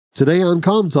Today on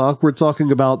Com Talk, we're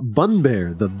talking about Bun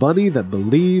Bear, the bunny that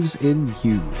believes in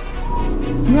you.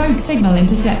 Rogue signal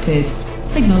intercepted.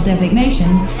 Signal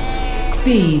designation: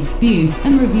 Bees, Views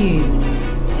and Reviews.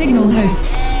 Signal host: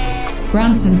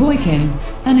 Branson Boykin.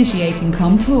 Initiating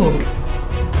Com Talk.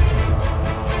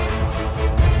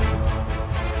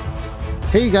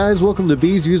 Hey guys, welcome to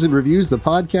Bees, Views and Reviews, the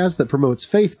podcast that promotes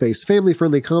faith-based,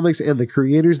 family-friendly comics and the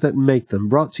creators that make them.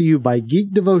 Brought to you by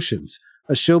Geek Devotions,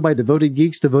 a show by devoted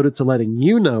geeks devoted to letting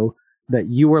you know that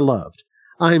you are loved.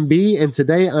 I'm B, and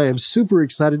today I am super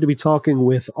excited to be talking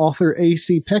with author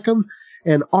A.C. Peckham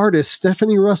and artist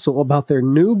Stephanie Russell about their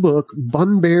new book,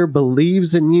 Bun Bear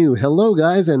Believes in You. Hello,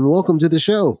 guys, and welcome to the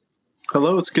show.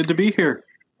 Hello, it's good to be here.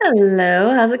 Hello,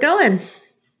 how's it going?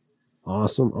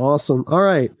 Awesome. All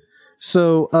right.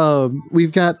 So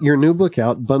we've got your new book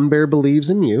out, Bun Bear Believes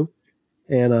in You.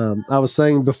 And I was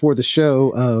saying before the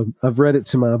show, I've read it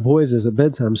to my boys as a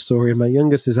bedtime story, and my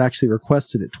youngest has actually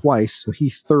requested it twice, so he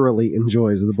thoroughly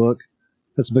enjoys the book.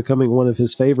 That's becoming one of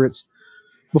his favorites.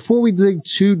 Before we dig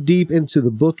too deep into the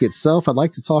book itself, I'd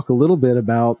like to talk a little bit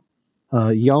about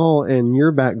y'all and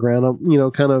your background,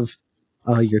 kind of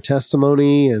your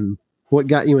testimony and what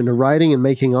got you into writing and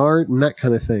making art and that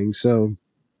kind of thing. So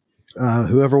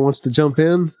whoever wants to jump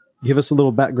in, give us a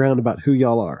little background about who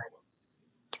y'all are.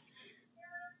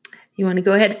 You want to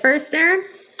go ahead first, Aaron?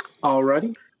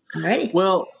 Alrighty.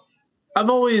 Well, I've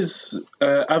always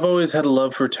had a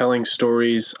love for telling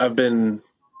stories. I've been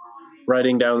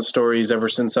writing down stories ever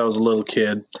since I was a little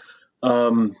kid.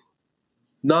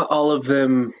 Not all of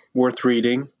them worth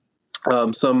reading.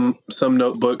 Some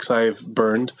notebooks I've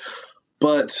burned,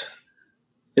 but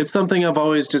it's something I've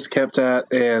always just kept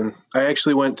at. And I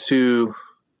actually went to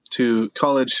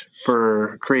college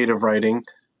for creative writing.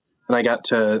 And I got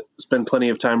to spend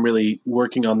plenty of time really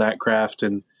working on that craft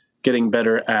and getting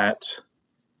better at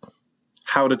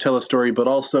how to tell a story, but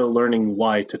also learning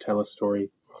why to tell a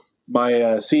story.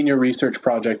 My senior research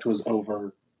project was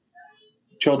over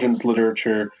children's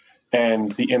literature and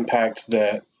the impact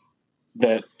that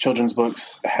children's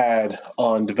books had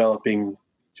on developing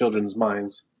children's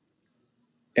minds.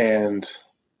 And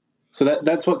so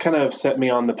that's what kind of set me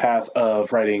on the path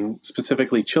of writing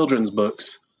specifically children's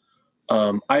books.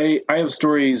 I have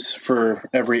stories for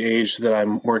every age that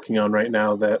I'm working on right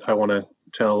now that I want to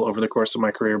tell over the course of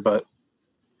my career, but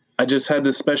I just had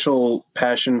this special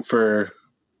passion for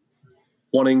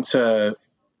wanting to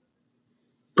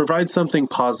provide something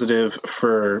positive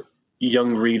for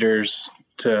young readers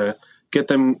to get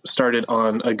them started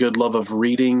on a good love of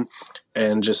reading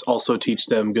and just also teach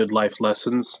them good life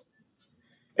lessons.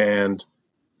 And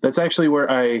that's actually where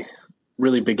I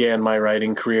really began my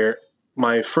writing career.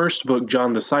 My first book,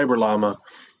 John the Cyber Llama,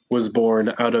 was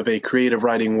born out of a creative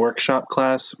writing workshop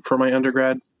class for my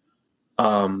undergrad.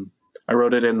 I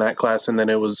wrote it in that class, and then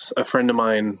it was a friend of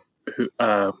mine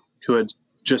who had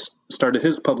just started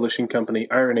his publishing company,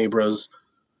 Irony Bros,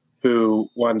 who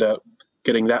wound up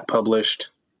getting that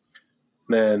published.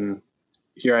 Then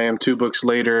here I am 2 books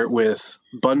later with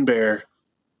Bun Bear,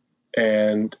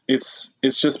 and it's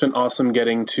just been awesome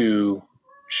getting to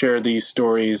share these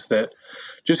stories that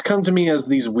just come to me as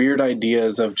these weird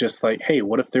ideas of just like, hey,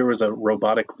 what if there was a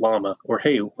robotic llama? Or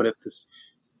hey, what if this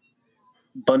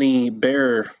bunny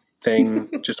bear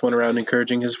thing just went around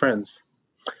encouraging his friends?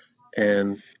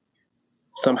 And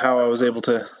somehow I was able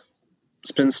to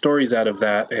spin stories out of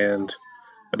that, and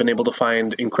I've been able to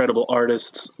find incredible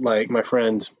artists like my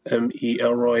friend M.E.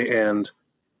 Elroy and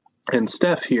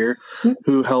Steph here,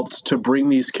 who helped to bring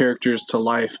these characters to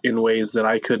life in ways that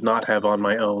I could not have on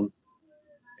my own.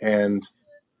 And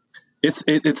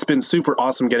it's been super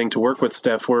awesome getting to work with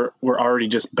Steph. We're already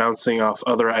just bouncing off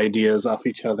other ideas off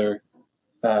each other,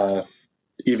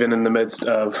 even in the midst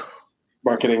of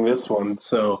marketing this one.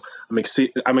 So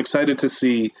I'm excited to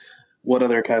see what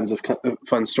other kinds of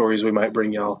fun stories we might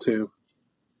bring y'all to.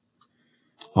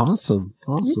 Awesome.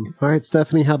 All right,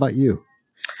 Stephanie, how about you?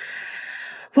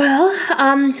 Well,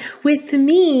 with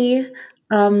me,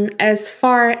 as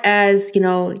far as,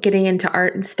 getting into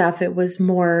art and stuff, it was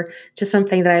more just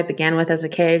something that I began with as a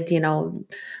kid.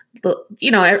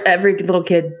 Every little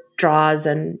kid draws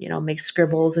and, makes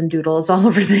scribbles and doodles all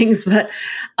over things. But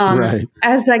Right.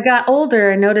 As I got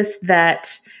older, I noticed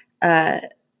that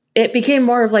it became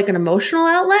more of like an emotional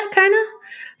outlet kind of.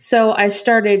 So I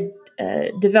started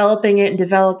developing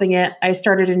it. I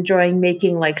started enjoying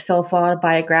making like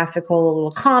self-autobiographical little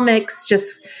comics,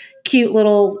 just cute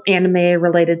little anime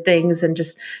related things, and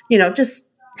just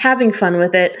having fun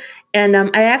with it. And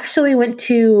I actually went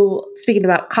to, speaking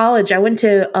about college, I went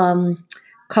to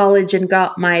college and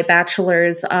got my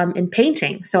bachelor's in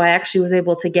painting. So I actually was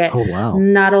able to get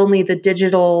not only the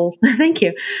digital, thank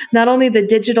you, not only the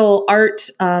digital art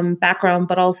background,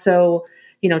 but also,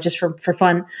 just for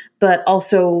fun, but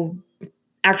also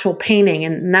actual painting.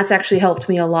 And that's actually helped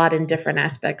me a lot in different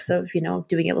aspects of,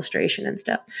 doing illustration and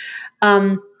stuff.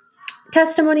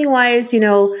 Testimony wise,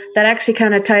 that actually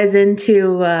kind of ties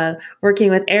into working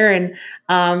with Aaron.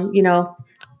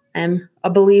 I'm a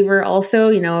believer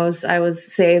also. I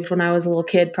was saved when I was a little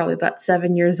kid, probably about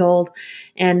 7 years old.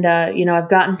 And, I've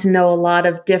gotten to know a lot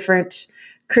of different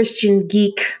Christian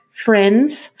geek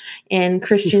friends and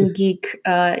Christian geek,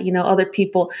 other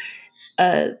people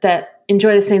that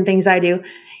enjoy the same things I do.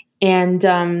 And,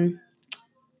 I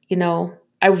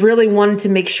really wanted to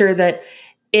make sure that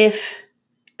if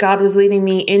God was leading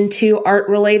me into art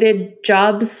related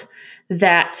jobs,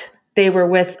 that they were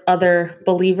with other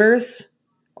believers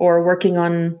or working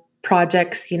on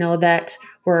projects, that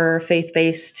were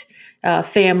faith-based,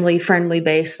 family friendly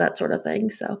based, that sort of thing.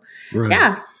 So,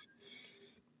 yeah.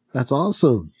 That's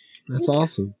awesome. That's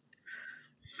awesome.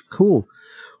 Cool.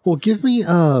 Well, give me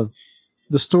the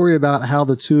story about how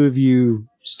the two of you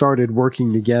started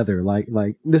working together. Like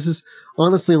this is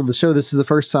honestly on the show. This is the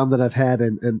first time that I've had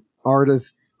an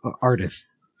artist.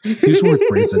 Use words,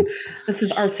 Branson. This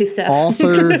is RC stuff.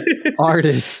 Author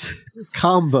artist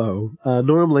combo.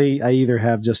 Normally, I either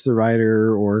have just the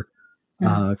writer, or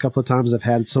a couple of times I've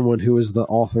had someone who is the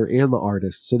author and the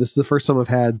artist. So this is the first time I've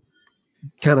had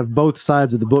kind of both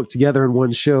sides of the book together in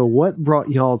one show. What brought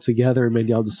y'all together and made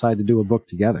y'all decide to do a book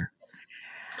together?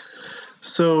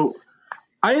 So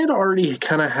I had already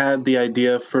kind of had the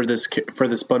idea for this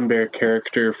Bun Bear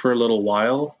character for a little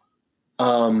while.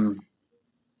 But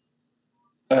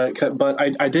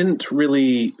I didn't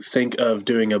really think of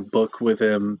doing a book with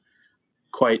him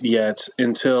quite yet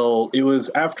until it was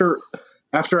after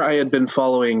I had been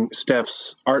following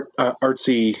Steph's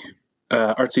artsy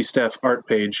Steph art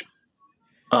page,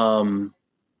 and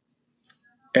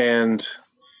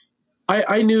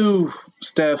I knew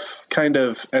Steph kind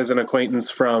of as an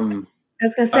acquaintance from. I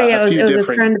was gonna say it was a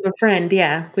friend of a friend.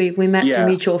 Yeah, we met through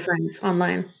mutual friends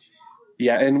online.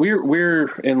 Yeah, and we're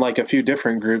in like a few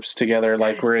different groups together.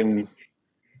 Like we're in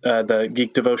the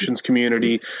Geek Devotions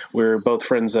community. We're both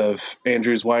friends of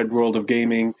Andrew's Wide World of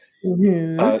Gaming.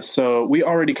 Mm-hmm. So we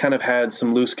already kind of had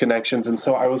some loose connections. And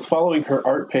so I was following her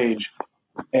art page,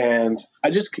 and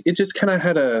it just kind of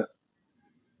had a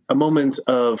moment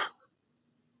of,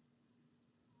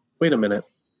 wait a minute.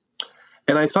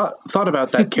 And I thought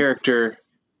about that character,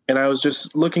 and I was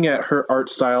just looking at her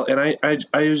art style, and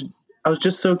I was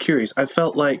just so curious. I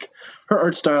felt like her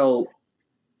art style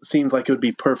seemed like it would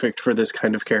be perfect for this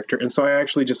kind of character. And so I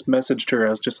actually just messaged her. I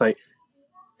was just like,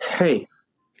 hey,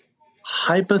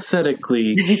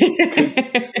 hypothetically,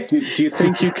 do you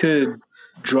think you could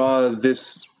draw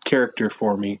this character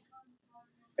for me?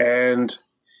 And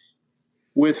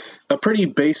with a pretty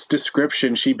base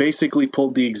description, she basically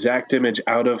pulled the exact image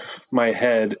out of my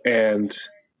head and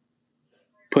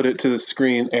put it to the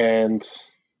screen, and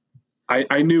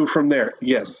I knew from there,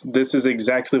 yes, this is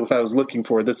exactly what I was looking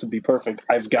for. This would be perfect.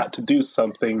 I've got to do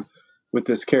something with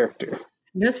this character.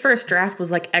 His first draft was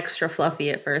like extra fluffy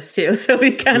at first too, so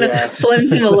we kind of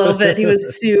slimmed him a little bit. He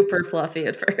was super fluffy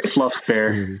at first. Fluff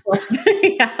bear.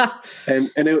 Yeah. And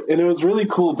it was really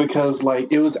cool because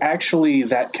like it was actually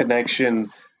that connection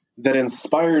that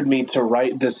inspired me to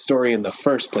write this story in the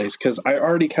first place, because I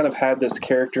already kind of had this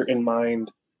character in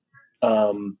mind,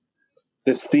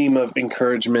 this theme of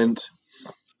encouragement.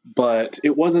 But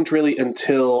it wasn't really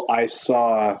until I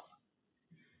saw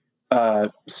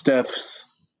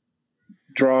Steph's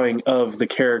drawing of the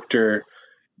character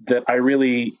that I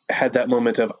really had that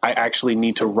moment of, I actually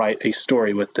need to write a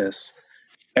story with this.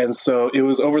 And so it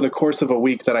was over the course of a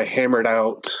week that I hammered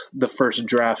out the first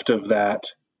draft of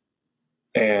that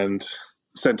and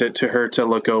sent it to her to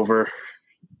look over.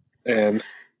 And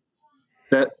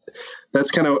that's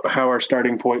kind of how our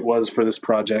starting point was for this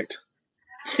project.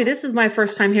 See, this is my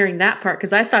first time hearing that part,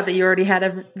 because I thought that you already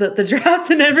had the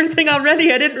drafts and everything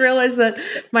already. I didn't realize that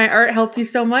my art helped you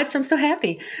so much. I'm so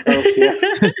happy. Oh, yeah.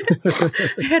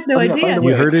 I had no idea.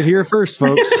 You heard it here first,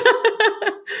 folks.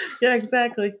 Yeah,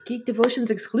 exactly. Geek Devotions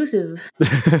exclusive.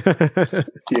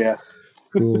 Yeah.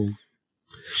 Cool.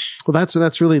 Well,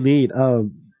 that's really neat.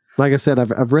 Like I said,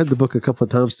 I've read the book a couple of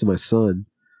times to my son.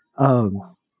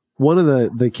 One of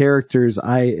the characters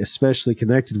I especially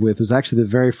connected with was actually the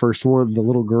very first one, the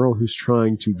little girl who's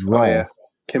trying to draw. Oh, yeah.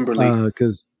 Kimberly.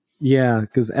 Because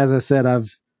as I said, I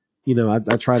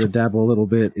try to dabble a little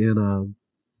bit in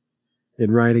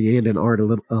writing and in art a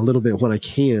little bit when I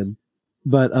can.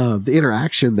 But the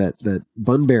interaction that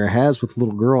Bun Bear has with the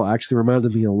little girl actually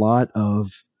reminded me a lot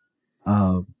of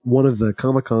one of the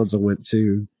Comic Cons I went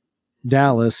to,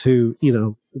 Dallas, who,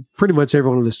 pretty much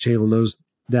everyone on this channel knows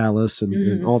Dallas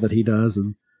and all that he does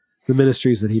and the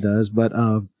ministries that he does. But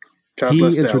he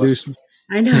introduced.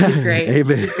 I know, he's great.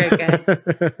 Amen. He's a great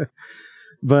guy.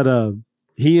 But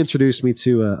he introduced me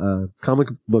to a comic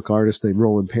book artist named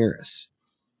Roland Paris,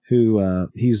 who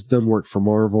he's done work for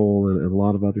Marvel and a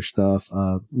lot of other stuff.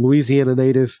 Louisiana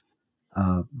native,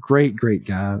 great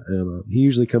guy. And he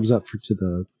usually comes up to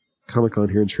the Comic-Con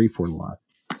here in Shreveport a lot.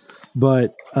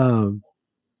 But I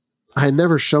had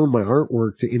never shown my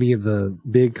artwork to any of the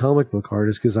big comic book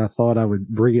artists because I thought I would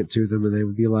bring it to them and they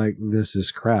would be like, this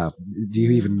is crap. Do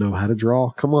you even know how to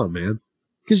draw? Come on, man.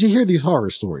 Because you hear these horror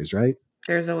stories, right?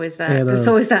 There's always that. And, there's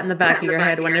always that in the back of your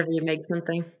head whenever you make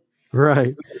something.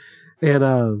 Right.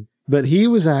 And, but he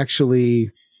was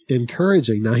actually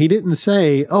encouraging. Now, he didn't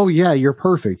say, oh yeah, you're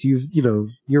perfect.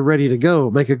 You're ready to go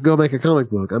make a comic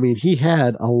book. I mean, he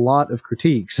had a lot of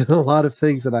critiques and a lot of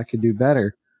things that I could do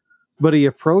better, but he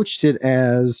approached it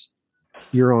as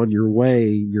you're on your way,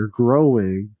 you're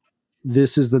growing.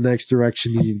 This is the next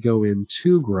direction you need to go in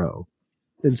to grow.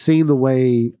 And seeing the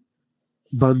way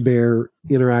Bun Bear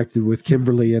interacted with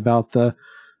Kimberly about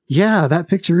that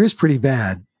picture is pretty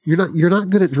bad. You're not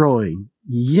good at drawing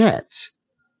yet,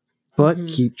 but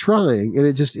keep trying. And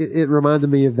it reminded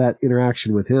me of that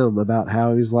interaction with him about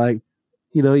how he's like,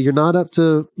 you're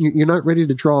not ready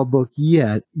to draw a book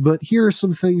yet, but here are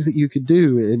some things that you could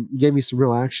do, and gave me some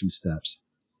real action steps.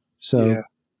 So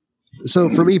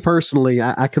for me personally,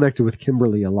 I connected with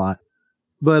Kimberly a lot.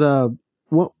 But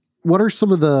what are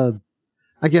some of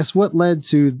what led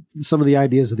to some of the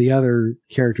ideas of the other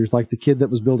characters, like the kid that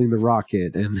was building the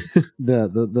rocket and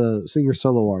the singer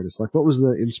solo artist? Like, what was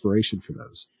the inspiration for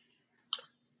those?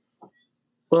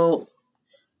 Well,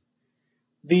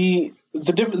 the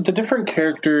different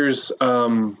characters,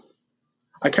 I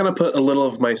kind of put a little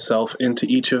of myself into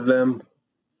each of them,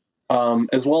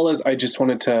 as well as I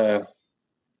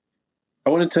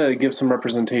wanted to give some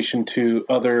representation to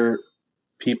other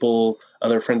people,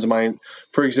 other friends of mine.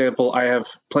 For example, I have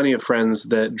plenty of friends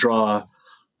that draw,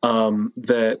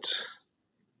 that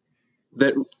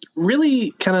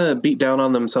really kind of beat down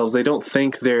on themselves. They don't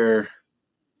think they're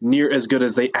near as good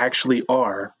as they actually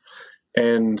are.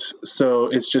 And so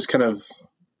it's just kind of,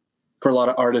 for a lot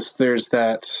of artists, there's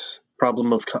that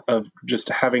problem of just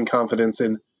having confidence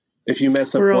in, if you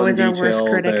mess up one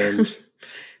detail, then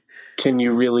can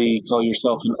you really call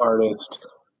yourself an artist?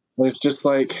 And it's just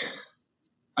like,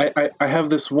 I have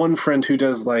this one friend who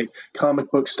does like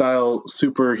comic book style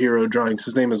superhero drawings.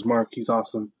 His name is Mark. He's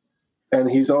awesome. And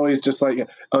he's always just like,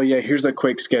 oh yeah, here's a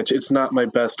quick sketch. It's not my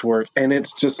best work. And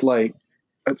it's just like,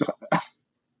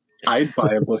 I'd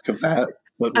buy a book of that.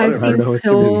 But I've seen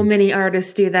so many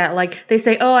artists do that. Like they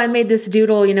say, oh, I made this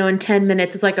doodle, in 10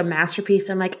 minutes. It's like a masterpiece.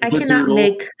 I'm like, I cannot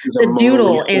make the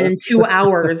doodle in 2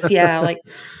 hours. Yeah. Like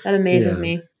that amazes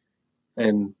me.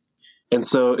 And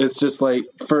so it's just like,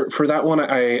 for that one,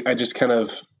 I just kind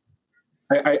of,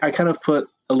 I kind of put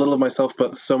a little of myself,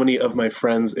 but so many of my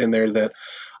friends in there that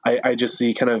I just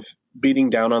see kind of beating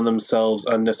down on themselves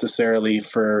unnecessarily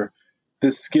for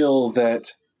this skill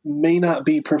that may not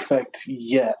be perfect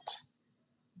yet,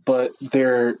 but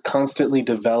they're constantly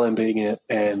developing it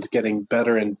and getting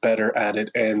better and better at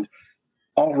it, and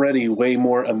already way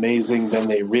more amazing than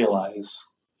they realize.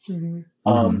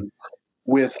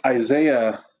 With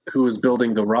Isaiah, who was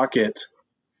building the rocket,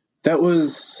 that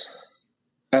was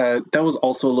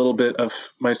also a little bit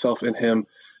of myself in him.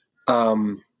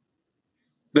 The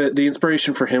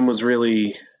inspiration for him was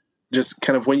really just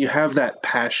kind of when you have that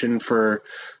passion for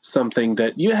something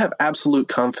that you have absolute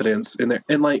confidence in there.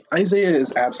 And like Isaiah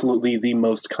is absolutely the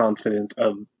most confident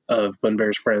of Bun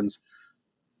Bear's friends,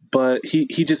 but he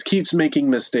just keeps making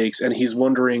mistakes and he's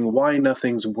wondering why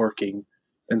nothing's working.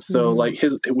 And so like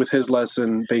with his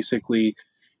lesson, basically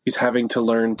he's having to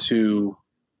learn to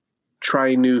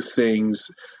try new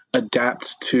things,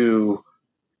 adapt to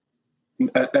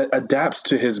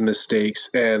his mistakes,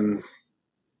 and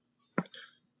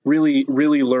really,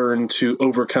 really learn to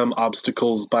overcome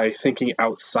obstacles by thinking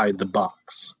outside the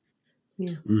box.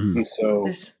 Yeah. And so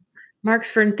there's marks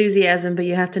for enthusiasm, but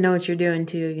you have to know what you're doing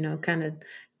to, kind of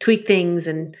tweak things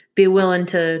and be willing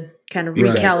to kind of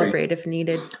recalibrate if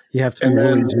needed. You have to be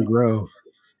willing to grow.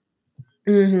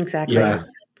 Exactly. Yeah.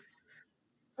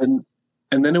 And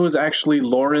then it was actually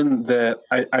Lauren that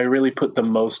I really put the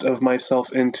most of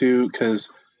myself into,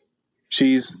 because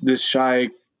she's this shy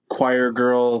choir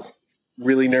girl,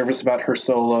 really nervous about her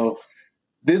solo.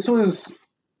 This was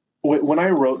when I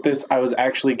wrote this, I was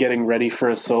actually getting ready for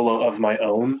a solo of my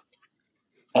own.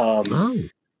 Oh,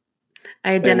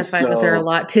 I identified with her a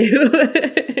lot too.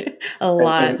 A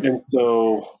lot. And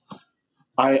so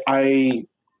I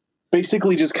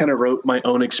basically just kind of wrote my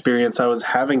own experience I was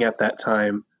having at that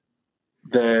time,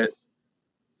 that,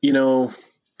 you know,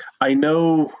 I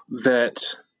know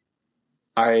that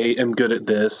I am good at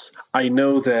this. I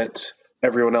know that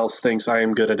everyone else thinks I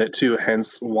am good at it too,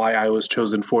 hence why I was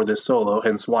chosen for this solo,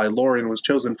 hence why Lauren was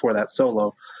chosen for that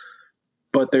solo.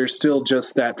 But there's still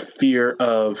just that fear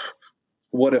of,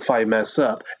 what if I mess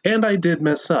up? And I did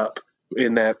mess up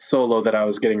in that solo that I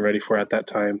was getting ready for at that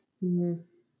time. Mm-hmm.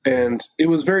 And it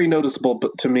was very noticeable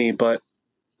to me, but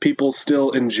people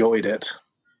still enjoyed it.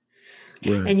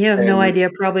 right. And you have no idea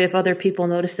probably if other people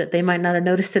noticed it. They might not have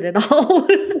noticed it at all.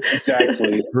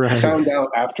 Exactly. Right. I found out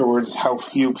afterwards how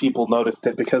few people noticed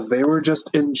it because they were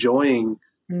just enjoying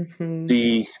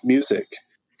the music.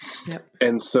 Yep.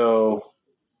 And so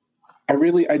I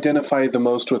really identify the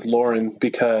most with Lauren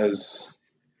because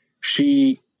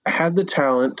she had the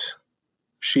talent,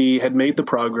 she had made the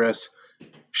progress,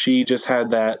 she just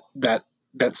had that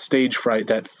stage fright,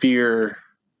 that fear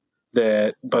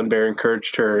that Bun Bear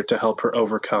encouraged her to help her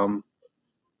overcome.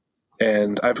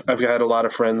 And I've had a lot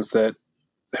of friends that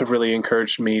have really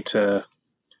encouraged me to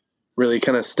really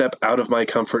kind of step out of my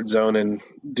comfort zone and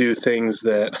do things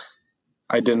that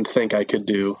I didn't think I could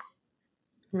do.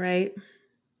 Right.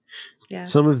 Yeah.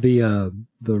 Some of the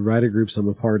writer groups I'm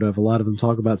a part of, a lot of them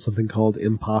talk about something called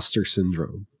imposter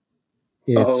syndrome.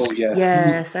 Oh, yes.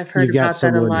 Yes, I've heard You've got about that a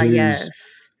someone lot. who's Yes.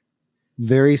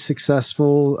 very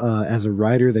successful as a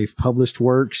writer. They've published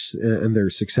works and they're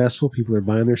successful. People are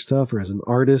buying their stuff. Or as an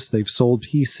artist, they've sold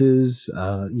pieces.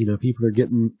 People are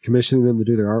commissioning them to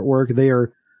do their artwork. They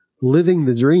are living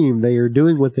the dream. They are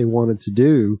doing what they wanted to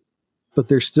do, but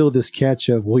there's still this catch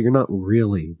of, well, you're not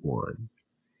really one.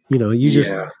 You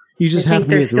just have to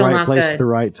be at the right place at the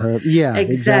right time. Yeah,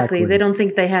 exactly. They don't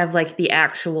think they have like the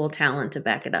actual talent to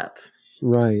back it up.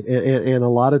 Right. And a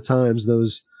lot of times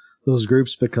those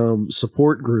groups become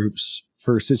support groups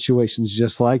for situations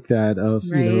just like that of,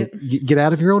 get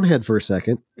out of your own head for a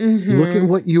second. Mm-hmm. Look at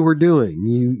what you were doing.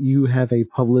 You have a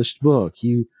published book.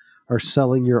 You are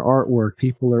selling your artwork.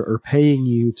 People are paying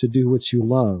you to do what you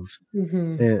love.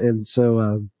 Mm-hmm. And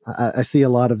so I see a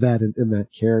lot of that in that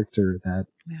character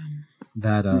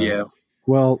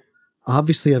well,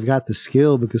 obviously I've got the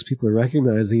skill because people are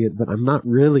recognizing it, but I'm not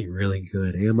really, really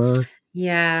good, am I?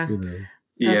 Yeah.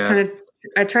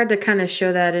 I tried to kind of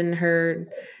show that in her,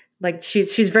 like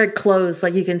she's very close.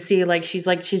 Like you can see, like she's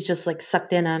just like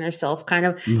sucked in on herself, kind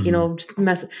of, just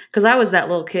mess. Because I was that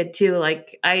little kid too.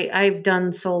 Like I've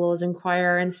done solos in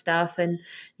choir and stuff, and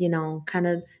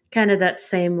kind of that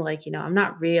same, like, I'm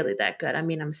not really that good. I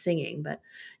mean, I'm singing, but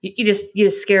you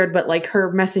just scared. But like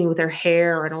her messing with her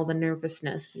hair and all the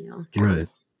nervousness, right.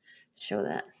 Show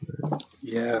that.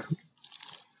 Yeah,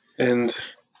 and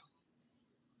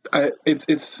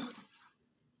it's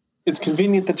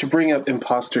convenient that you bring up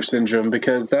imposter syndrome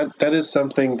because that is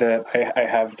something that I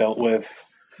have dealt with.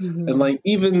 Mm-hmm. And like,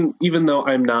 even though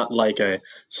I'm not like a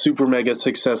super mega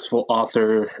successful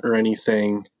author or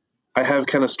anything, I have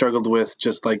kind of struggled with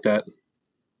just like that.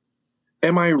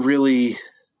 Am I really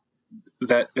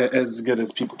that as good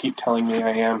as people keep telling me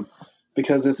I am?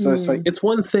 Because it's just like, it's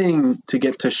one thing to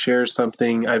get to share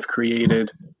something I've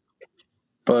created,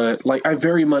 but like I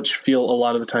very much feel a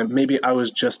lot of the time, maybe I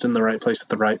was just in the right place at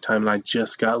the right time and I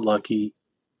just got lucky.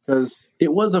 Because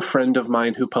it was a friend of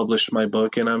mine who published my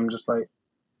book, and I'm just like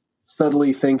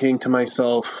subtly thinking to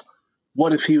myself,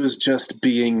 what if he was just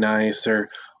being nice, or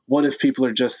what if people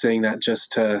are just saying that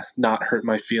just to not hurt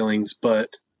my feelings?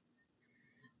 But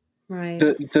right.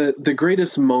 The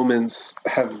greatest moments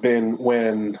have been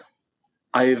when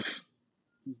I've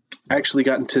actually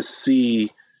gotten to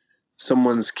see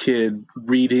someone's kid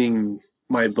reading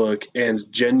my book and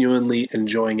genuinely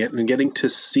enjoying it and getting to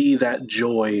see that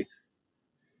joy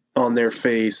on their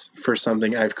face for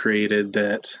something I've created,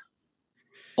 that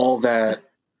all that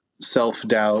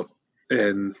self-doubt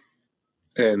and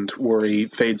worry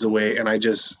fades away, and I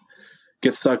just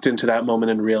get sucked into that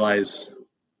moment and realize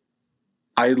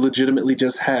I legitimately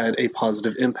just had a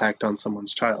positive impact on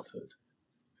someone's childhood.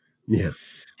 Yeah.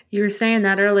 You were saying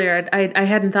that earlier. I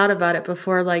hadn't thought about it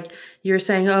before. Like you were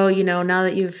saying, now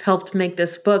that you've helped make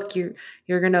this book, you're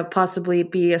going to possibly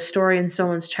be a story in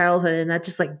someone's childhood. And that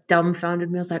just like dumbfounded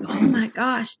me. I was like, oh my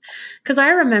gosh. Cause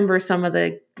I remember some of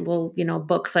the little,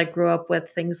 books I grew up with,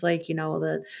 things like,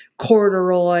 the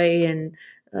Corduroy and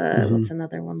What's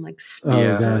another one like?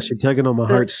 Oh gosh, you're tugging on my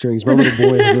heartstrings. My little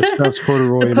boy has a stuffed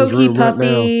corduroy in his room right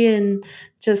now. And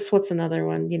just what's another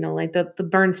one? Like the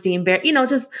Bernstein Bear.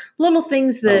 Just little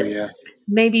things that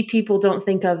maybe people don't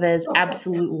think of as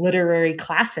absolute literary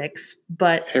classics,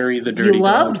 but Harry the Dirty you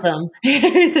loved Dog. them.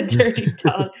 Harry the Dirty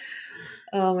Dog.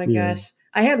 Oh my gosh.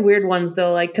 I had weird ones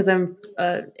though, like because I'm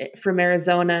from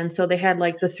Arizona, and so they had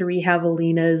like the 3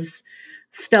 Javelinas.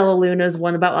 Stella Luna's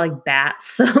one about like bats.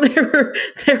 So there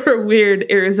were weird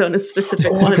Arizona specific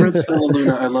ones. I read Stella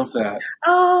Luna. I love that.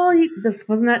 Oh,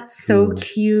 wasn't that so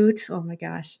cute? Oh my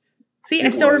gosh. See, I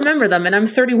still remember them, and I'm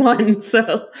 31,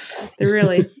 so they're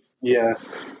really. Yeah.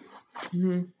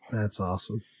 Mm-hmm. That's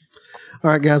awesome.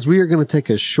 All right, guys, we are going to take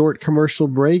a short commercial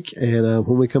break, and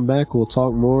when we come back, we'll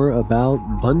talk more about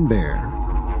Bun Bear.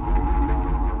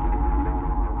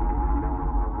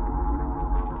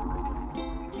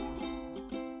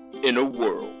 In a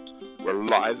world where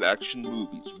live-action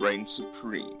movies reign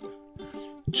supreme,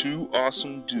 2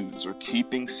 awesome dudes are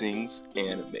keeping things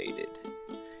animated.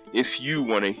 If you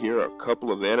want to hear a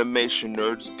couple of animation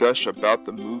nerds gush about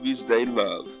the movies they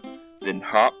love, then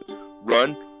hop,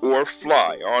 run, or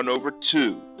fly on over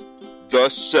to The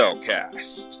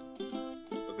Cellcast.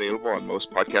 Available on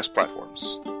most podcast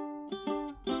platforms.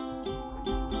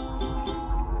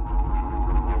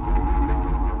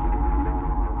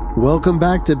 Welcome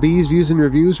back to Bees, Views, and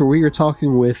Reviews, where we are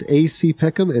talking with A.C.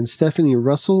 Peckham and Stephanie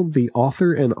Russell, the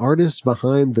author and artist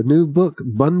behind the new book,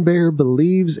 Bun Bear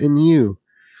Believes in You.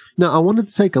 Now, I wanted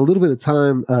to take a little bit of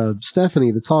time,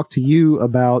 Stephanie, to talk to you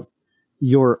about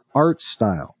your art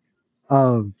style.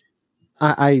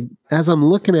 I as I'm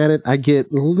looking at it, I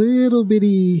get little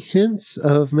bitty hints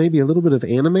of maybe a little bit of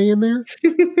anime in there.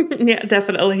 Yeah,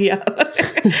 definitely. Yeah.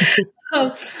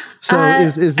 So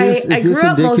is this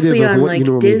indicative of what you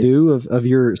normally do of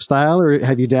your style, or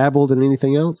have you dabbled in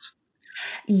anything else?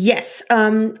 Yes.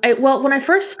 Well, when I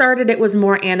first started, it was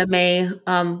more anime.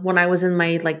 When I was in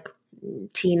my like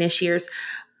teenish years,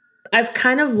 I've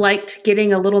kind of liked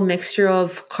getting a little mixture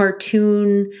of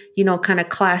cartoon, kind of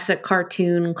classic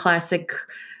cartoon, classic,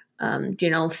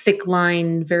 thick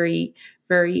line, very,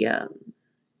 very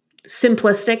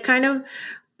simplistic kind of.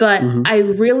 But I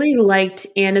really liked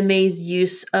anime's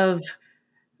use of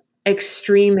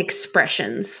extreme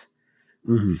expressions.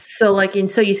 So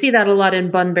so you see that a lot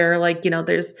in Bun Bear. Like,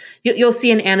 you'll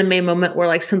see an anime moment where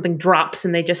like something drops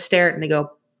and they just stare at it and they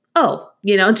go, oh,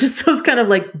 just those kind of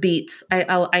like beats.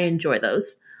 I enjoy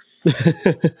those.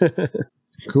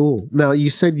 Cool. Now,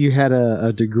 you said you had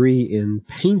a degree in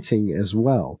painting as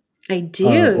well. I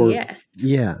do, yes.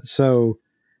 Yeah. So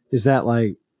is that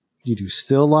like, you do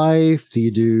still life? Do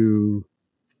you do...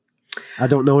 I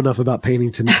don't know enough about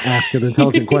painting to ask an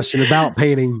intelligent question about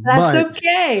painting. That's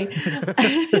okay.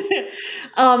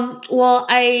 Well,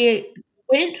 I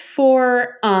went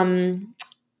for...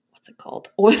 what's it called?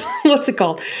 What's it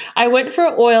called? I went for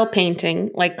oil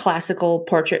painting, like classical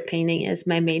portrait painting is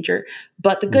my major.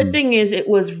 But the good thing is it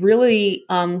was really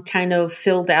kind of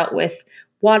filled out with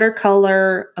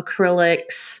watercolor,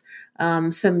 acrylics,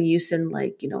 some use in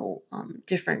like,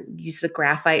 different use of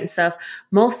graphite and stuff.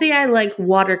 Mostly I like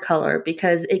watercolor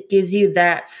because it gives you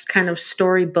that kind of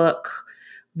storybook,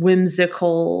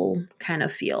 whimsical kind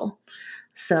of feel.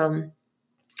 So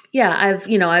yeah,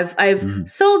 I've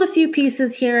sold a few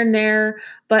pieces here and there,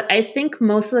 but I think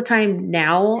most of the time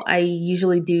now I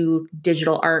usually do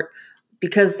digital art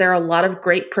because there are a lot of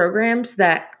great programs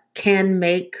that can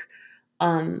make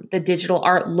the digital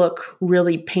art look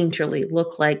really painterly,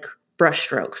 look like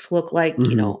brushstrokes, look like,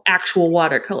 actual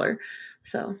watercolor.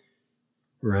 So.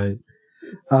 Right.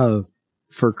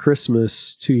 For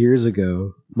Christmas 2 years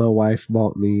ago, my wife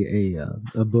bought me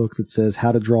a book that says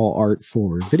How to Draw Art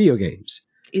for Video Games.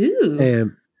 Ooh.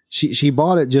 And she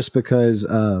bought it just because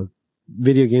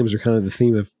video games are kind of the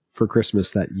theme for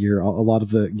Christmas that year. A lot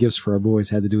of the gifts for our boys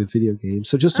had to do with video games.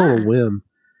 So just on a whim,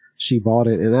 she bought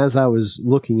it. And as I was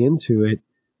looking into it,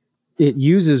 it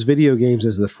uses video games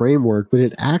as the framework, but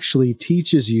it actually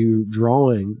teaches you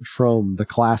drawing from the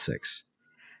classics.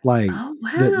 Like, oh,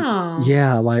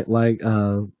 wow. like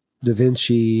Da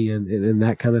Vinci and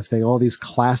that kind of thing. All these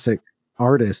classic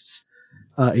artists.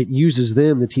 It uses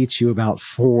them to teach you about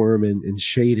form and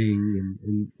shading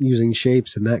and using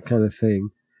shapes and that kind of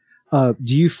thing.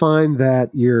 Do you find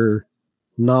that your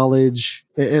knowledge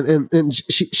and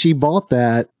she bought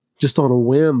that just on a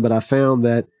whim, but I found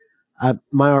that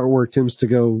my artwork tends to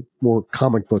go more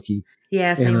comic booky.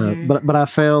 Yeah, same here. But I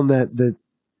found that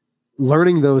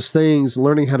learning those things,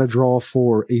 learning how to draw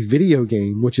for a video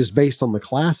game, which is based on the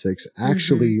classics,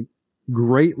 actually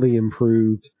greatly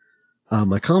improved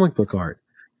my comic book art.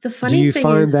 The Do funny you thing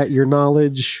find is that your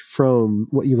knowledge from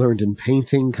what you learned in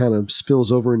painting kind of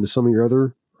spills over into some of your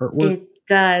other artwork? it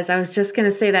does. I was just going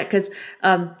to say that because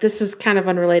this is kind of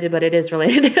unrelated, but it is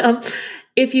related.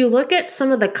 If you look at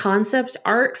some of the concept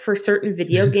art for certain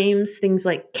video games, things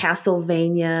like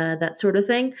Castlevania, that sort of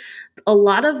thing, a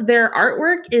lot of their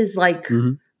artwork is like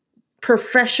Mhm.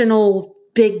 professional,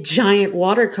 big, giant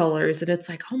watercolors. And it's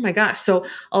like, oh my gosh. So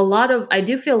I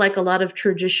do feel like a lot of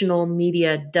traditional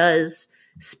media does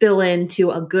spill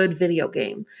into a good video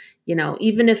game,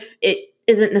 even if it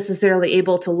isn't necessarily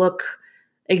able to look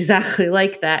exactly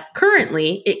like that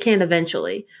currently. It can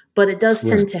eventually, but it does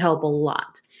tend Right. to help a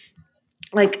lot.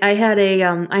 Like I had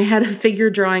a figure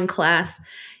drawing class,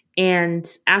 and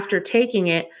after taking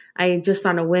it, I just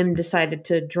on a whim decided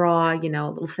to draw, a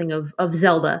little thing of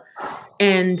Zelda,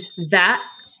 and that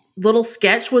little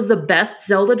sketch was the best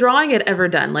Zelda drawing I'd ever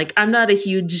done. Like I'm not a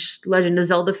huge Legend of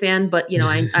Zelda fan, but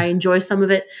I enjoy some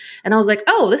of it, and I was like,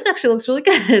 oh, this actually looks really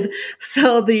good.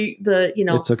 So the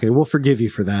It's okay. We'll forgive you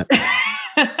for that.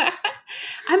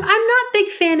 I'm not big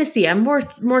fantasy. I'm more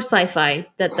sci-fi.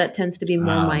 That tends to be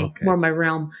okay. more my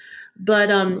realm. But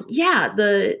yeah,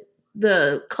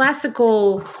 the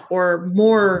classical or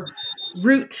more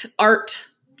root art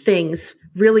things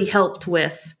really helped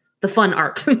with the fun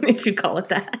art, if you call it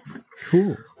that.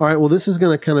 Cool. All right. Well, this is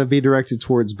going to kind of be directed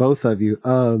towards both of you.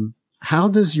 How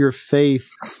does your faith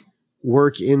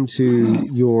work into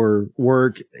your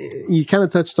work? You kind of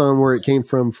touched on where it came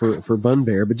from for Bun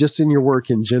Bear, but just in your work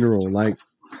in general, like,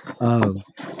 and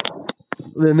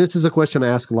this is a question I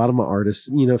ask a lot of my artists.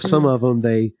 Some of them,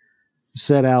 they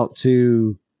set out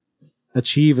to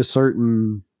achieve a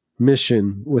certain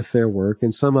mission with their work,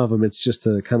 and some of them, it's just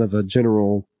a kind of a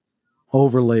general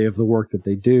overlay of the work that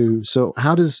they do. So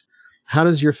how does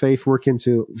your faith work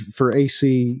into, for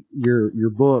AC, your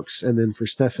books, and then for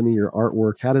Stephanie, your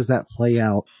artwork? How does that play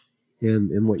out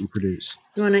in what you produce?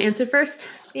 You want to answer first,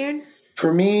 Aaron?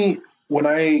 For me, when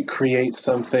I create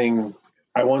something,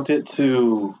 I want it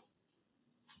to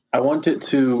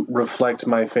reflect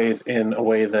my faith in a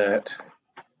way that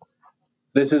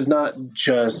this is not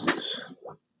just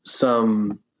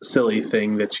some silly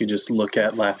thing that you just look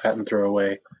at, laugh at, and throw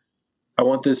away. I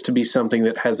want this to be something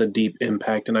that has a deep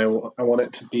impact, and I want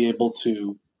it to be able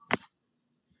to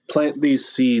plant these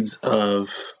seeds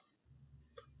of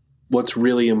what's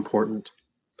really important.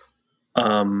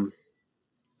 Though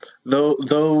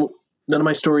none of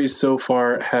my stories so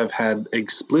far have had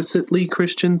explicitly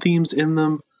Christian themes in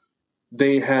them,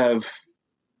 they have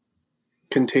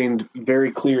contained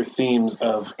very clear themes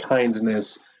of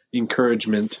kindness,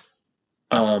 encouragement,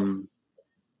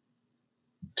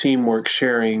 teamwork,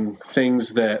 sharing,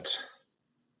 things that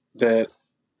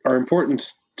are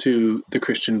important to the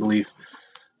Christian belief,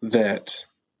 that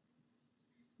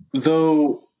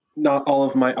though not all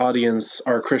of my audience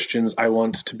are Christians, I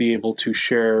want to be able to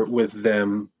share with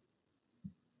them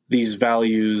these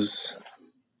values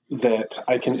that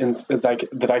I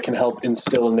can help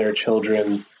instill in their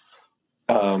children,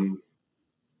 because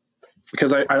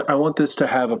I want this to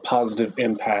have a positive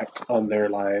impact on their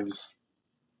lives.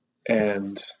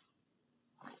 And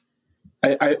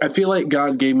I feel like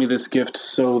God gave me this gift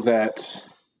so that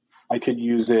I could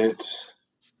use it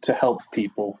to help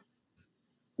people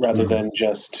rather than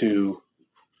just to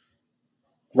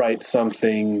write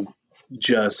something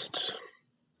just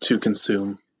to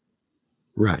consume.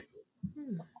 Right.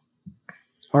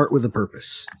 Art with a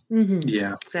purpose. Mm-hmm.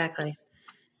 Yeah. Exactly.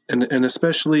 And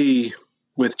especially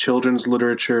with children's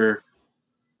literature,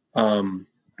 I'm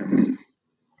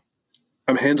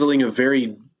handling a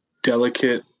very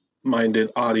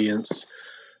delicate-minded audience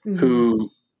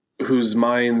whose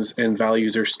minds and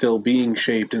values are still being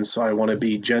shaped, and so I want to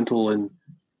be gentle and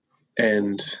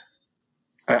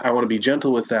I want to be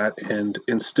gentle with that and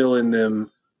instill in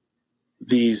them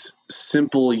these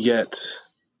simple yet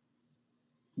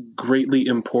greatly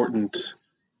important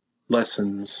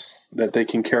lessons that they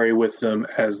can carry with them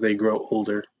as they grow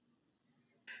older.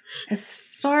 As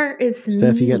far as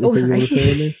Steph, you got anything you want to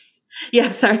say in there?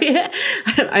 Yeah, sorry.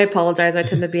 I apologize. I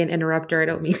tend to be an interrupter. I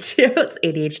don't mean to. It's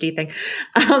ADHD thing.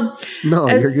 No,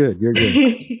 you're good. You're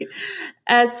good.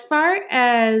 As far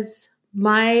as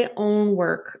my own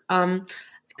work, kind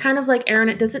of like Aaron,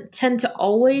 it doesn't tend to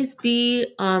always be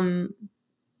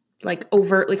like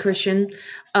overtly Christian.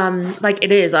 Like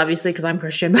it is obviously because I'm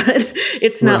Christian, but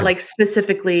it's not like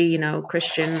specifically,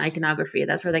 Christian iconography,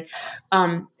 that sort of thing.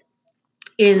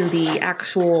 In the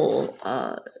actual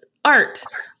art.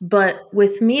 But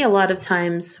with me, a lot of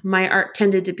times my art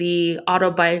tended to be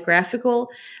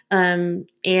autobiographical. And,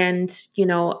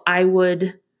 I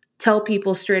would tell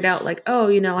people straight out like, oh,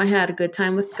 I had a good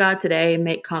time with God today, and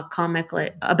make comic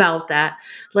about that.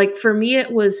 Like for me,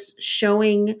 it was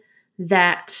showing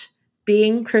that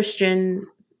being Christian,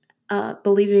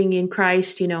 believing in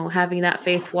Christ, having that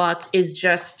faith walk is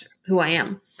just who I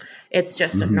am. It's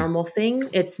just a normal thing.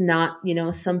 It's not,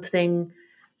 something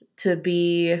to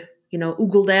be,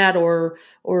 oogled at or,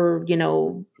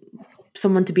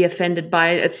 someone to be offended by.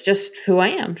 It's just who I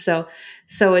am. So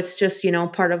it's just,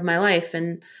 part of my life.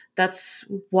 And that's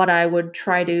what I would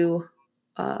try to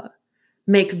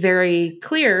make very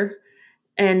clear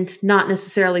and not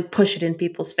necessarily push it in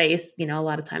people's face. A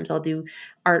lot of times I'll do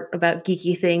art about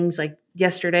geeky things. Like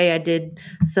yesterday I did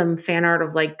some fan art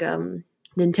of like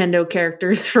Nintendo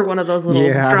characters for one of those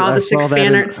little draw the six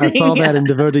fan arts things. I saw that in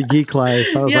Devoted Geek Life.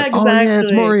 I was like, exactly. Oh yeah,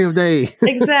 it's Mario Day.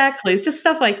 Exactly. It's just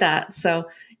stuff like that. So,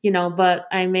 but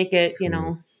I make it,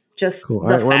 just cool.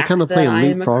 the fact that I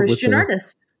am a Christian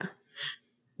artist.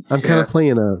 I'm kind of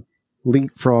playing a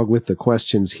leapfrog with the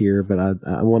questions here, but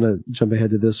I want to jump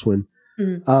ahead to this one.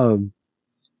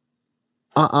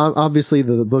 Obviously,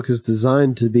 the book is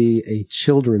designed to be a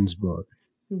children's book,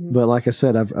 but like I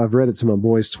said, I've read it to my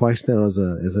boys twice now as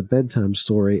a bedtime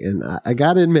story, and I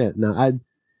got to admit, now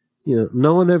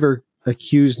no one ever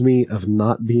accused me of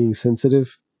not being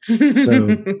sensitive,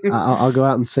 so I'll go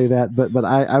out and say that. But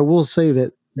I will say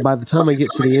that by the time I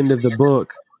get to the end of the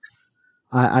book,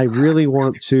 I really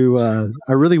want to,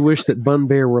 I really wish that Bun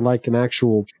Bear were like an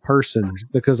actual person,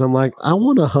 because I'm like, I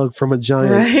want a hug from a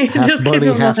giant half bunny,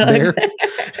 half bear,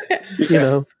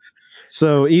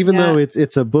 So even though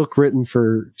it's a book written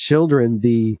for children,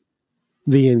 the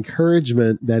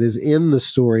encouragement that is in the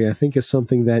story, I think is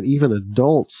something that even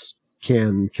adults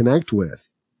can connect with.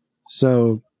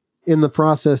 So in the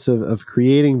process of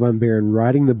creating Bun Bear and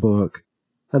writing the book,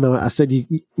 I know I said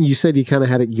you said you kind of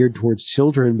had it geared towards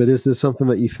children, but is this something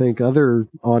that you think other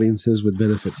audiences would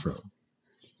benefit from?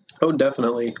 Oh,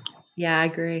 definitely. Yeah, I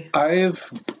agree. I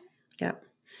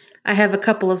have a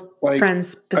couple of friends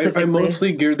specifically. I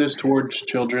mostly geared this towards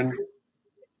children.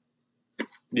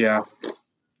 Yeah.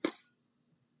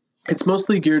 It's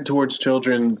mostly geared towards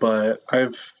children, but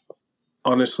I've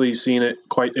honestly seen it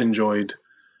quite enjoyed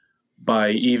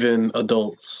by even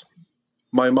adults.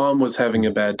 My mom was having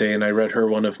a bad day, and I read her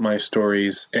one of my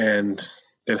stories, and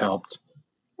it helped.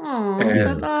 Oh,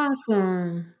 that's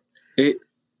awesome.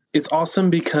 It's awesome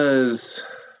because,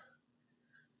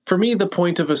 for me, the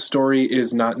point of a story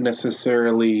is not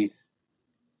necessarily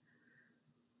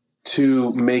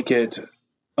to make it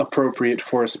appropriate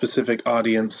for a specific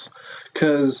audience,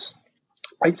 because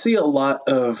I'd see a lot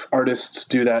of artists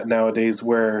do that nowadays,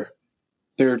 where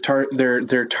they're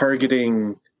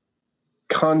targeting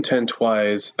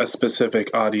content-wise a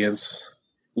specific audience.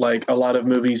 Like a lot of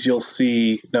movies you'll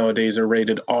see nowadays are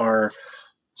rated R,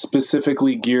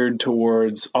 specifically geared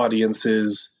towards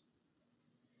audiences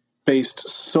based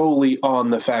solely on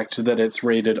the fact that it's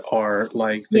rated R.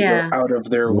 Like they go out of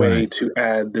their way to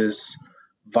add this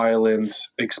violent,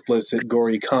 explicit,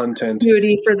 gory content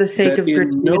beauty for the sake of in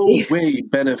no gratuity. way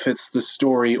benefits the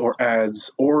story or adds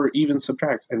or even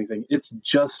subtracts anything. It's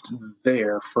just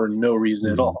there for no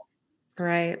reason at all.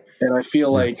 Right. And I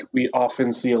feel like we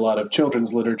often see a lot of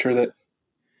children's literature that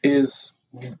is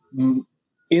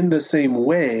in the same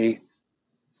way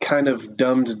kind of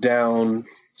dumbed down,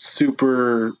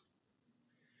 super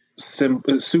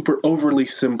overly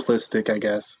simplistic, I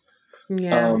guess.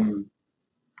 Yeah.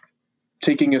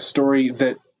 Taking a story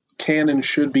that can and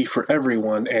should be for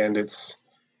everyone, and it's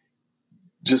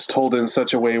just told in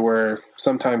such a way where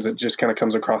sometimes it just kind of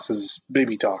comes across as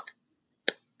baby talk.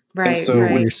 Right.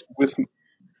 And so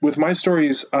with my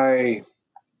stories, I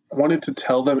wanted to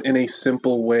tell them in a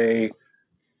simple way,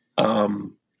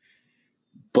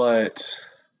 but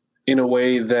in a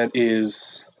way that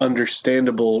is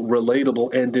understandable,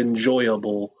 relatable, and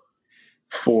enjoyable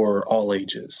for all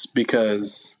ages.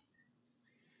 Because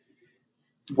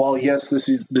while yes,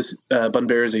 this Bun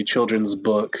Bear is a children's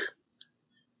book,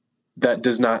 that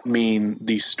does not mean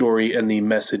the story and the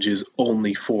message is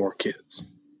only for kids.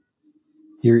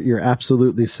 You're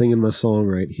absolutely singing my song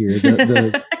right here.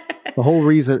 The whole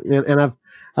reason, and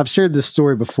I've shared this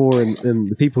story before, and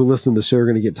the people who listen to the show are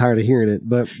going to get tired of hearing it,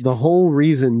 but the whole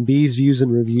reason Bees Views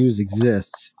and Reviews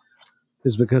exists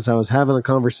is because I was having a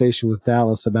conversation with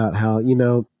Dallas about how,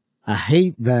 I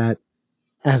hate that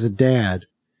as a dad,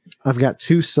 I've got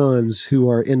two sons who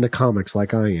are into comics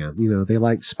like I am. They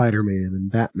like Spider-Man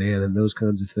and Batman and those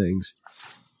kinds of things.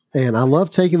 And I love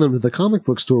taking them to the comic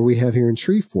book store we have here in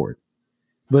Shreveport.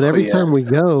 But every time we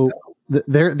go,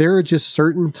 there are just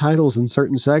certain titles in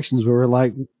certain sections where we're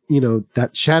like,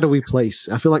 that shadowy place.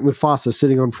 I feel like Mufasa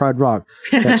sitting on Pride Rock.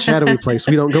 That shadowy place.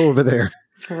 We don't go over there.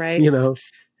 Right.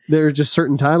 There are just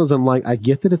certain titles. I'm like, I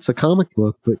get that it's a comic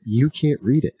book, but you can't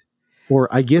read it. Or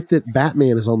I get that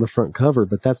Batman is on the front cover,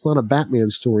 but that's not a Batman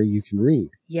story you can read.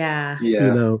 Yeah.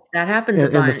 That happens a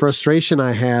bunch. And the frustration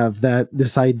I have that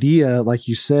this idea, like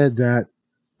you said, that,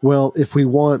 well, if we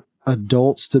want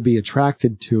adults to be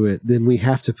attracted to it, then we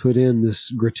have to put in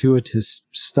this gratuitous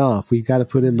stuff. We've got to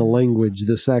put in the language,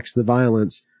 the sex, the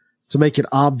violence to make it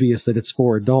obvious that it's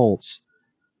for adults.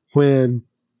 When,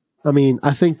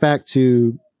 I think back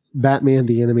to Batman,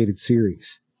 the animated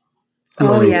series.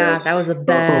 Oh, yeah. That was the best.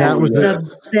 That was the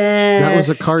best. That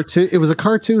was a cartoon. It was a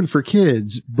cartoon for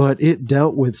kids, but it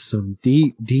dealt with some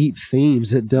deep, deep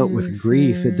themes. It dealt with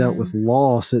grief. It dealt with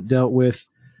loss. It dealt with,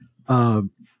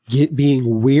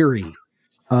 being weary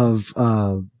of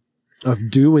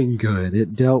doing good.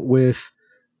 It dealt with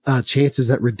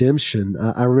chances at redemption.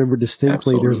 I remember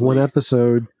distinctly. There's one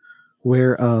episode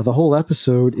where the whole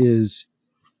episode is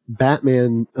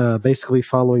Batman basically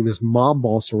following this mob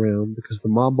boss around because the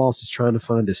mob boss is trying to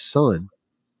find his son,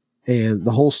 and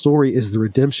the whole story is the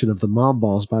redemption of the mob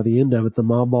boss. By the end of it, the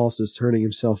mob boss is turning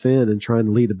himself in and trying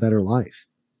to lead a better life.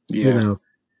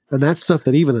 And that's stuff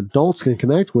that even adults can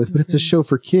connect with, but it's a show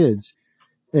for kids.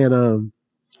 And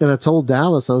I told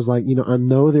Dallas, I was like, I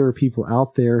know there are people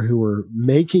out there who are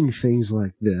making things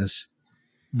like this,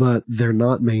 but they're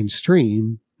not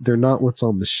mainstream. They're not what's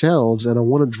on the shelves. And I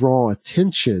want to draw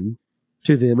attention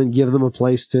to them and give them a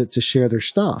place to share their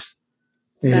stuff.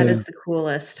 And, that is the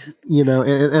coolest.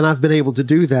 And I've been able to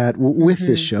do that with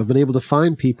this show. I've been able to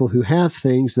find people who have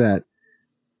things that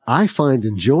I find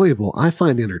enjoyable. I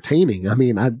find entertaining. I'm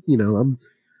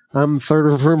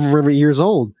 30 years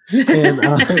old, and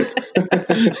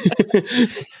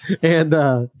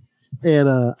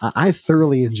I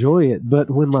thoroughly enjoy it.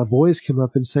 But when my boys come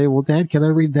up and say, "Well, Dad, can I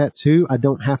read that too?" I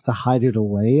don't have to hide it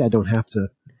away. I don't have to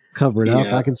cover it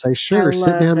up. I can say, "Sure,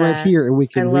 sit down right here, and we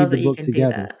can read the book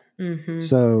together."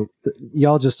 So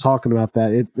y'all just talking about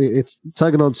that, it's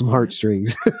tugging on some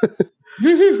heartstrings.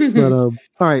 But all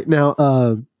right,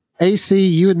 now. AC,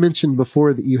 you had mentioned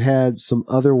before that you had some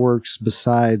other works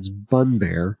besides Bun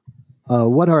Bear.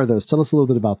 What are those? Tell us a little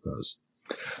bit about those.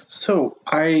 So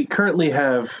I currently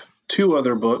have 2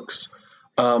 other books.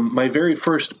 My very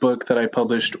first book that I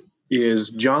published is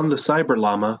John the Cyber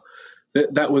Llama.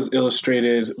 That was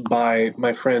illustrated by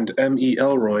my friend M.E.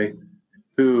 Elroy,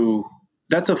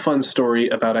 that's a fun story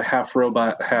about a half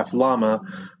robot, half llama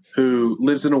who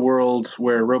lives in a world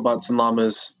where robots and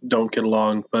llamas don't get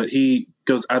along, but he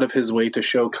goes out of his way to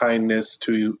show kindness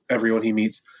to everyone he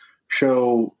meets,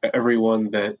 show everyone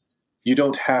that you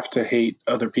don't have to hate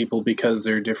other people because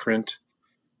they're different.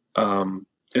 And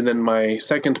then my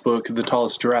second book, The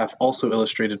Tallest Giraffe, also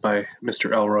illustrated by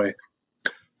Mr. Elroy,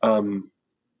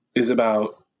 is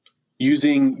about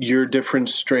using your different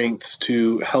strengths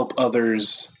to help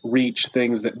others reach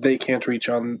things that they can't reach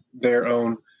on their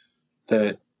own,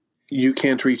 that you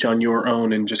can't reach on your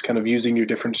own, and just kind of using your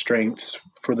different strengths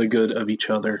for the good of each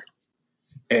other.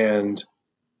 And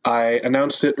I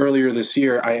announced it earlier this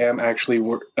year. I am actually,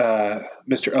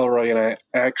 Mr. Elroy and I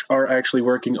are actually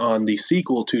working on the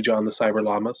sequel to John the Cyber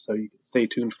Llama, so you can stay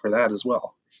tuned for that as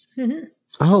well.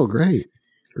 Oh, great.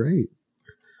 Great.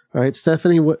 All right,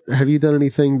 Stephanie, what have you done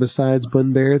anything besides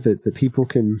Bun Bear that people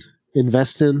can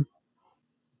invest in?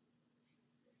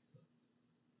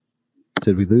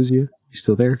 Did we lose you? You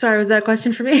still there? Sorry, was that a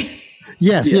question for me?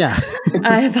 Yes, yeah.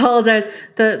 I apologize.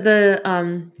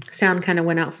 The sound kind of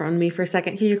went out from me for a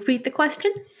second. Can you repeat the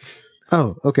question?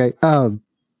 Oh, okay. Do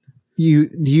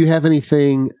you have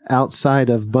anything outside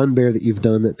of Bun Bear that you've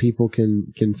done that people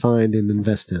can find and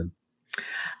invest in?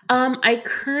 I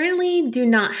currently do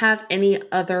not have any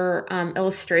other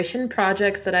illustration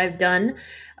projects that I've done.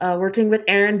 Working with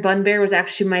Aaron, Bun Bear was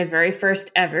actually my very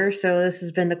first ever, so this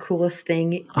has been the coolest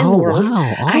thing in the world.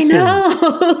 Wow, awesome. I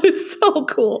know. It's so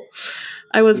cool.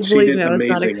 I was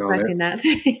not expecting that.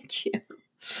 Thank you.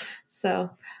 So,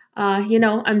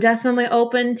 I'm definitely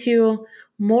open to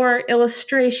more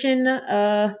illustration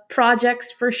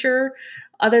projects for sure.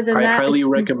 Other than that, I highly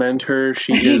recommend her.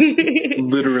 She is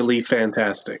literally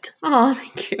fantastic. Oh,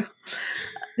 thank you.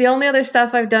 The only other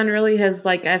stuff I've done really has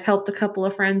I've helped a couple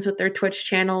of friends with their Twitch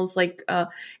channels.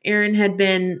 Aaron had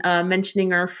been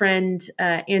mentioning our friend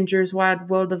Andrew's Wild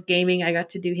World of Gaming. I got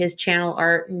to do his channel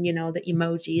art and, the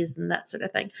emojis and that sort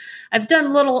of thing. I've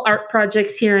done little art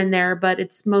projects here and there, but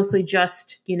it's mostly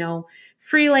just,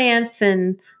 freelance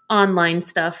and online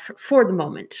stuff for the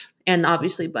moment. And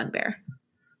obviously Bun Bear.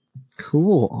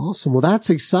 Cool. Awesome. Well, that's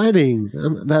exciting.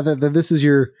 That this is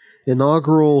your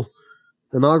inaugural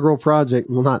project.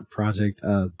 Well, not project.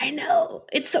 I know.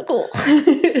 It's so cool.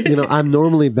 I'm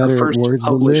normally better at First words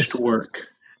than published this. work.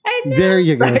 I know, There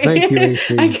you go. right? Thank you,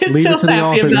 AC. I get Leave so it to the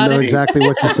happy author to about know it. exactly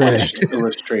what to say. Published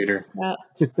illustrator. Yeah.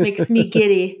 Makes me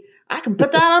giddy. I can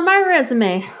put that on my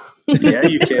resume. Yeah,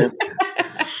 you can.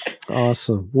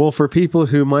 Awesome. Well, for people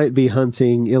who might be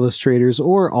hunting illustrators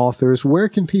or authors, where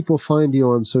can people find you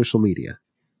on social media?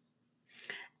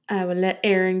 I will let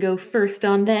Aaron go first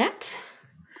on that.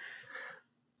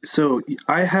 So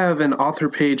I have an author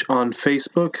page on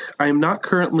Facebook. I am not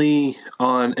currently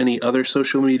on any other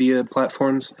social media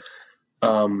platforms,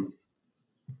 but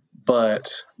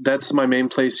that's my main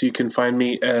place you can find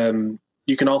me.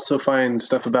 You can also find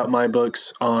stuff about my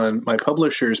books on my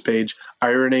publisher's page,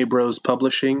 Iron A Bros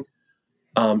Publishing,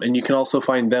 and you can also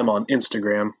find them on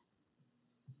Instagram.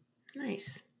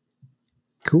 Nice.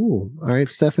 Cool. All right,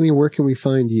 Stephanie, where can we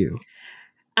find you?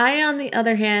 I, on the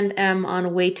other hand, am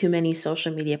on way too many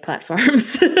social media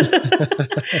platforms.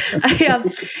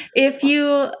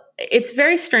 It's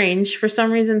very strange. For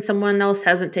some reason, someone else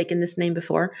hasn't taken this name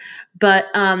before. But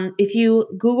if you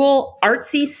Google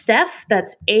Artsy Steph,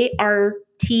 that's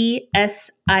ArtsieSteph,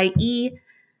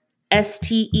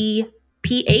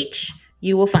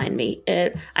 you will find me.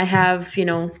 I have,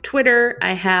 Twitter.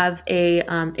 I have a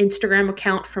Instagram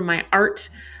account for my art.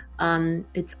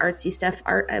 It's Artsy Steph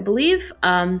Art, I believe.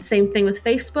 Same thing with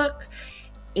Facebook.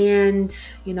 And,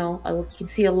 you can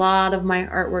see a lot of my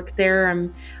artwork there.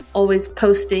 I'm always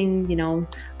posting,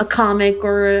 a comic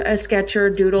or a sketch or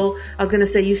a doodle. I was going to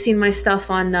say, you've seen my stuff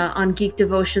on Geek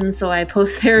Devotion, so I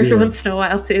post there every once in a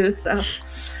while too. So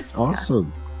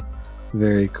awesome. Yeah.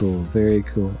 Very cool. Very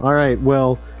cool. All right.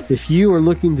 Well, if you are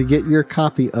looking to get your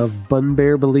copy of Bun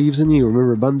Bear Believes in You,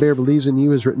 remember Bun Bear Believes in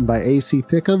You is written by A.C.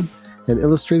 Pickham and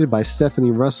illustrated by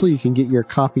Stephanie Russell. You can get your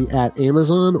copy at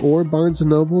Amazon or Barnes &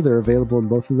 Noble. They're available in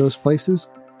both of those places.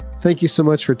 Thank you so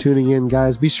much for tuning in,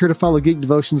 guys. Be sure to follow Geek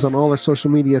Devotions on all our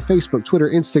social media, Facebook, Twitter,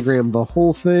 Instagram, the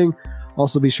whole thing.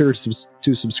 Also, be sure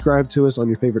to subscribe to us on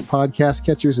your favorite podcast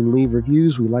catchers and leave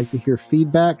reviews. We like to hear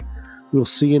feedback. We'll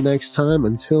see you next time.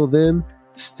 Until then,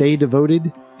 stay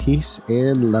devoted, peace,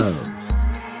 and love.